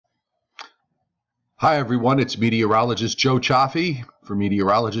Hi, everyone. It's meteorologist Joe Chaffee for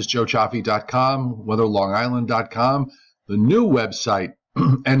meteorologistjoechaffee.com, weatherlongisland.com, the new website,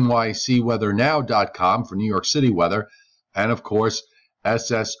 nycweathernow.com for New York City weather, and, of course,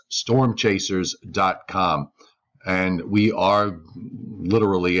 ssstormchasers.com. And we are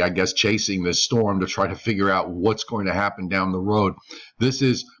literally, I guess, chasing this storm to try to figure out what's going to happen down the road. This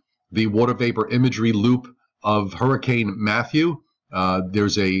is the water vapor imagery loop of Hurricane Matthew.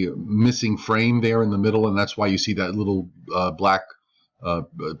 There's a missing frame there in the middle, and that's why you see that little black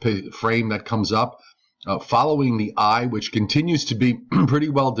frame that comes up. Following the eye, which continues to be pretty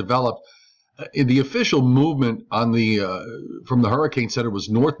well developed. In the official movement on the from the Hurricane Center was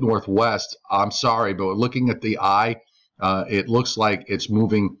north-northwest. I'm sorry, but looking at the eye, it looks like it's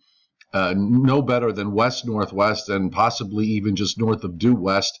moving no better than west-northwest and possibly even just north of due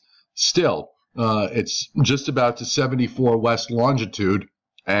west. Still, it's just about to 74 west longitude,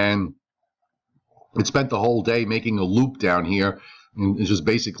 and it spent the whole day making a loop down here, and it's just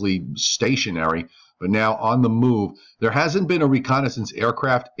basically stationary, but now on the move. There hasn't been a reconnaissance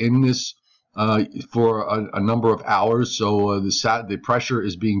aircraft in this for a number of hours, so the pressure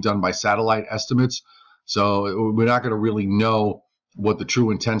is being done by satellite estimates, so we're not going to really know what the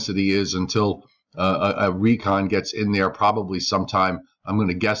true intensity is until a recon gets in there, probably sometime. I'm going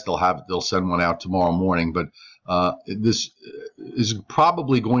to guess they'll send one out tomorrow morning, but this is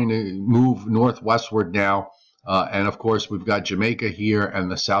probably going to move northwestward now. And of course, we've got Jamaica here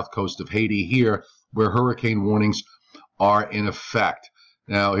and the south coast of Haiti here, where hurricane warnings are in effect.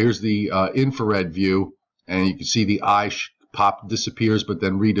 Now, here's the infrared view, and you can see the eye disappears, but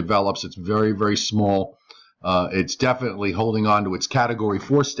then redevelops. It's very, very small. It's definitely holding on to its Category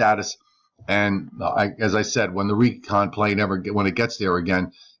 4 status. And as I said, when the recon plane when it gets there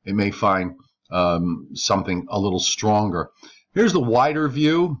again, it may find something a little stronger. Here's the wider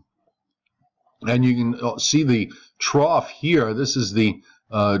view, and you can see the trough here. This is the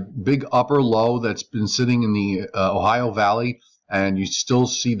big upper low that's been sitting in the Ohio Valley, and you still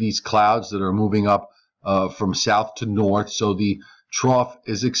see these clouds that are moving up from south to north. So the trough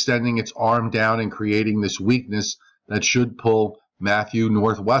is extending its arm down and creating this weakness that should pull Matthew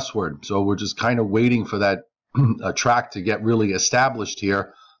northwestward. So we're just kind of waiting for that track to get really established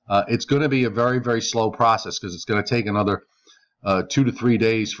here. It's going to be a very, very slow process because it's going to take another 2 to 3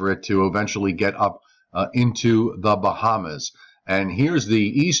 days for it to eventually get up into the Bahamas. And here's the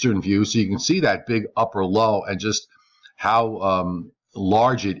eastern view, so you can see that big upper low and just how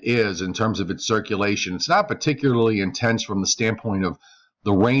large it is in terms of its circulation. It's not particularly intense from the standpoint of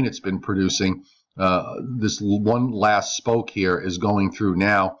the rain it's been producing. This one last spoke here is going through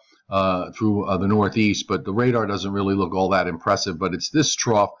now through the northeast, but the radar doesn't really look all that impressive. But it's this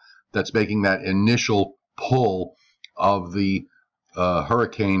trough that's making that initial pull of the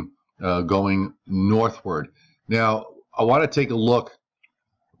hurricane going northward. Now, I want to take a look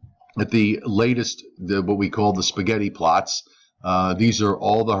at the latest, what we call the spaghetti plots. These are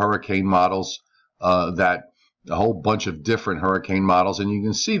all the hurricane models, a whole bunch of different hurricane models, and you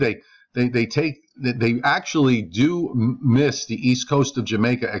can see they actually do miss the east coast of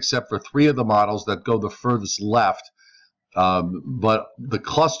Jamaica, except for 3 of the models that go the furthest left. But the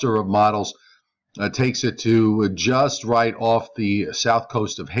cluster of models takes it to just right off the south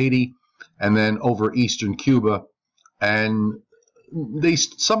coast of Haiti and then over eastern Cuba. And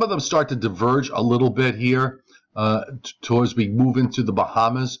some of them start to diverge a little bit here towards we move into the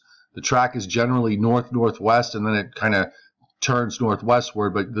Bahamas. The track is generally north-northwest, and then it kind of turns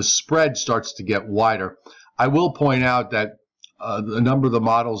northwestward, but the spread starts to get wider. I will point out that a number of the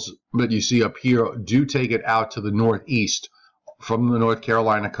models that you see up here do take it out to the northeast from the North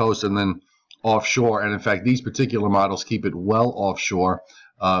Carolina coast and then offshore. And in fact, these particular models keep it well offshore,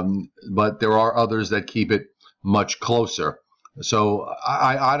 but there are others that keep it much closer. So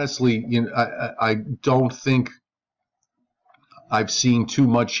I honestly, I don't think I've seen too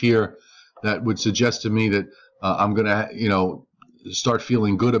much here that would suggest to me that I'm going to, start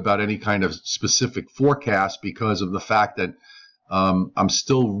feeling good about any kind of specific forecast because of the fact that I'm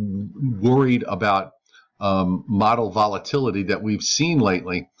still worried about model volatility that we've seen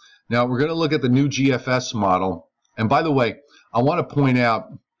lately. Now, we're going to look at the new GFS model. And by the way, I want to point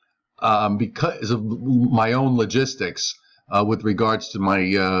out, because of my own logistics with regards to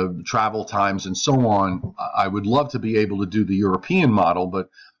my travel times and so on, I would love to be able to do the European model, but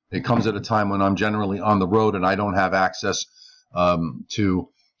it comes at a time when I'm generally on the road and I don't have access to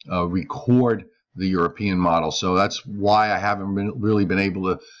record the European model. So that's why I haven't really been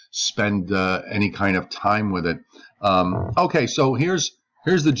able to spend any kind of time with it. Okay, so here's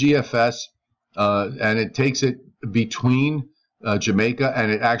the GFS, and it takes it between Jamaica,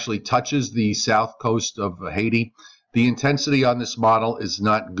 and it actually touches the south coast of Haiti. The intensity on this model is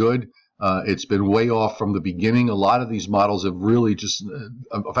not good. It's been way off from the beginning. A lot of these models have really just,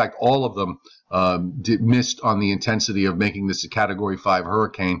 in fact, all of them missed on the intensity of making this a Category 5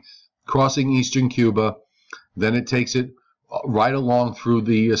 hurricane. Crossing eastern Cuba, then it takes it right along through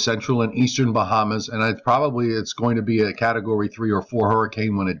the central and eastern Bahamas, and it's going to be a Category 3 or 4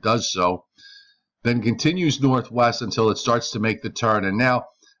 hurricane when it does so. Then continues northwest until it starts to make the turn, and now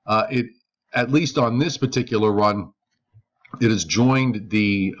it, at least on this particular run, it has joined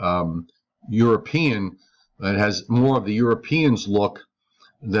the European. It has more of the European's look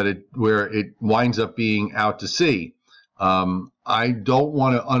where it winds up being out to sea. I don't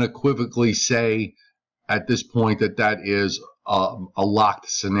want to unequivocally say at this point that is a locked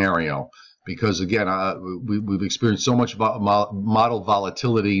scenario, because again, we've experienced so much model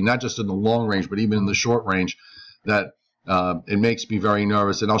volatility, not just in the long range, but even in the short range, that it makes me very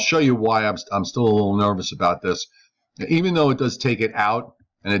nervous. And I'll show you why I'm still a little nervous about this. Even though it does take it out,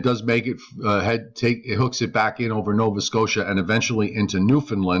 and it does make it it hooks it back in over Nova Scotia and eventually into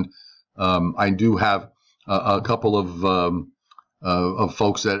Newfoundland. I do have a couple of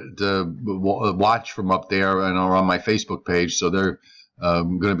folks that watch from up there and are on my Facebook page, so they're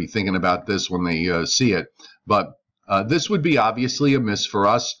going to be thinking about this when they see it. But this would be obviously a miss for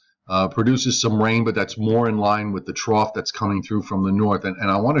us. Produces some rain, but that's more in line with the trough that's coming through from the north.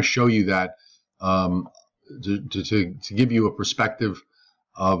 And I want to show you that to give you a perspective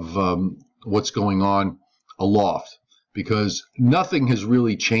of what's going on aloft, because nothing has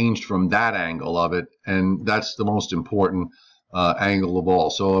really changed from that angle of it, and that's the most important angle of all.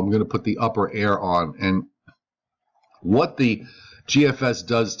 So I'm going to put the upper air on, and what the GFS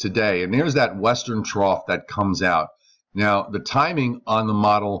does today, and there's that western trough that comes out. Now, the timing on the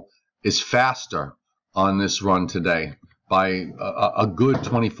model is faster on this run today by a good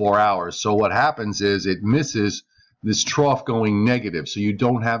 24 hours. So what happens is it misses this trough going negative, so you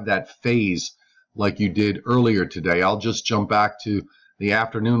don't have that phase like you did earlier today. I'll just jump back to the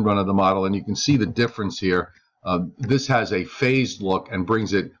afternoon run of the model, and you can see the difference here. This has a phased look and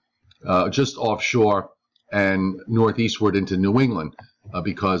brings it just offshore and northeastward into New England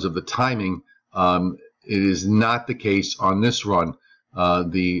because of the timing. It is not the case on this run.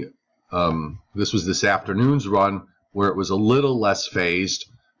 This was this afternoon's run where it was a little less phased,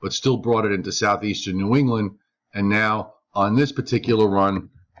 but still brought it into southeastern New England. And now on this particular run,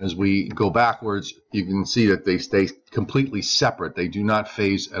 as we go backwards, you can see that they stay completely separate. They do not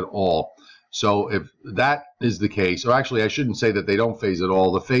phase at all. So if that is the case, or actually I shouldn't say that they don't phase at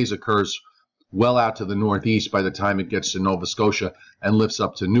all. The phase occurs well out to the northeast by the time it gets to Nova Scotia and lifts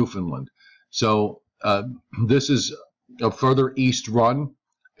up to Newfoundland. So this is a further east run.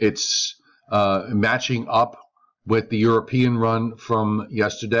 It's matching up with the European run from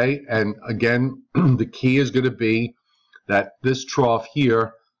yesterday. And again, the key is going to be that this trough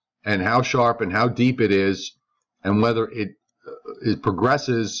here and how sharp and how deep it is, and whether it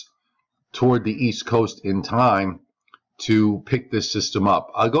progresses toward the East Coast in time to pick this system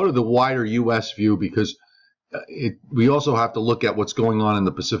up. I'll go to the wider U.S. view because we also have to look at what's going on in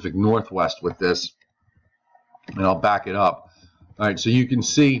the Pacific Northwest with this, and I'll back it up. All right, so you can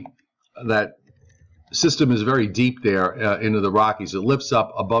see that system is very deep there into the Rockies. It lifts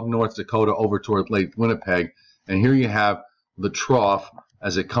up above North Dakota over toward Lake Winnipeg, and here you have the trough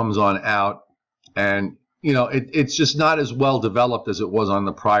as it comes on out, and you know it's just not as well developed as it was on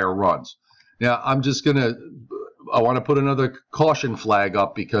the prior runs. Now I want to put another caution flag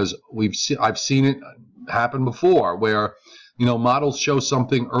up because I've seen it happen before where models show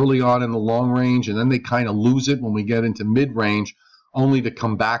something early on in the long range and then they kind of lose it when we get into mid-range, only to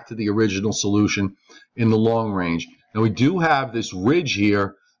come back to the original solution in the long range. Now we do have this ridge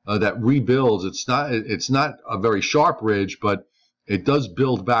here that rebuilds. It's not a very sharp ridge, but it does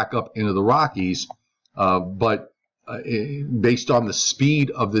build back up into the Rockies. Based on the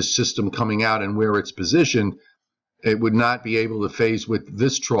speed of this system coming out and where it's positioned, it would not be able to phase with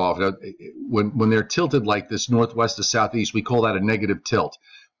this trough. Now, when they're tilted like this, northwest to southeast, we call that a negative tilt,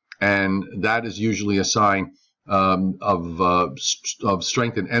 and that is usually a sign of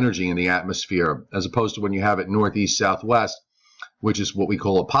strength and energy in the atmosphere, as opposed to when you have it northeast southwest, which is what we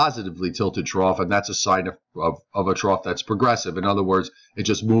call a positively tilted trough, and that's a sign of a trough that's progressive. In other words, it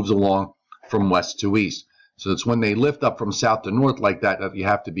just moves along from west to east. So it's when they lift up from south to north like that that you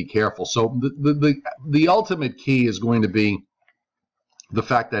have to be careful. So the ultimate key is going to be the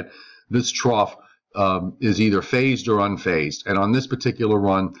fact that this trough is either phased or unphased. And on this particular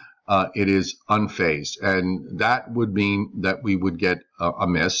run, it is unphased. And that would mean that we would get a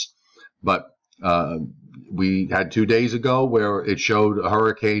miss. But We had 2 days ago where it showed a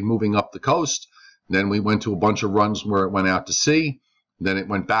hurricane moving up the coast. Then we went to a bunch of runs where it went out to sea. Then it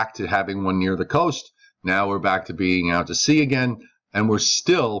went back to having one near the coast. Now we're back to being out to sea again. And we're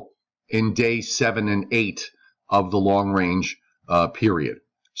still in day 7 and 8 of the long range period.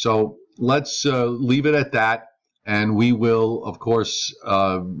 So let's leave it at that. And we will, of course,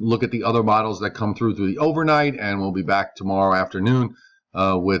 look at the other models that come through the overnight. And we'll be back tomorrow afternoon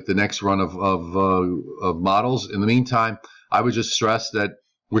with the next run of models. In the meantime, I would just stress that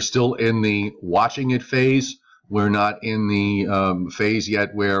we're still in the watching it phase. We're not in the phase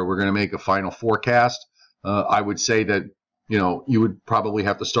yet where we're going to make a final forecast. I would say that, you know, you would probably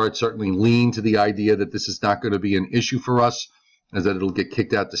have to certainly lean to the idea that this is not going to be an issue for us, as that it'll get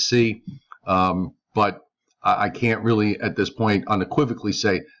kicked out to sea. But I can't really at this point unequivocally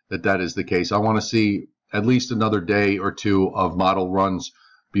say that that is the case. I want to see at least another day or two of model runs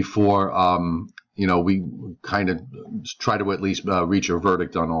before, you know, we kind of try to at least reach a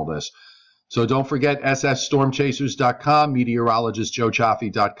verdict on all this. So don't forget sstormchasers.com,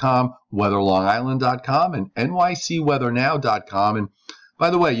 meteorologistjoechaffee.com, weatherlongisland.com, and nycweathernow.com. And by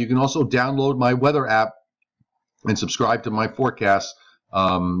the way, you can also download my weather app and subscribe to my forecasts.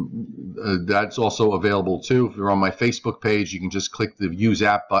 That's also available too. If you're on my Facebook page, you can just click the Use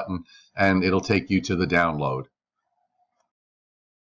App button and it'll take you to the download.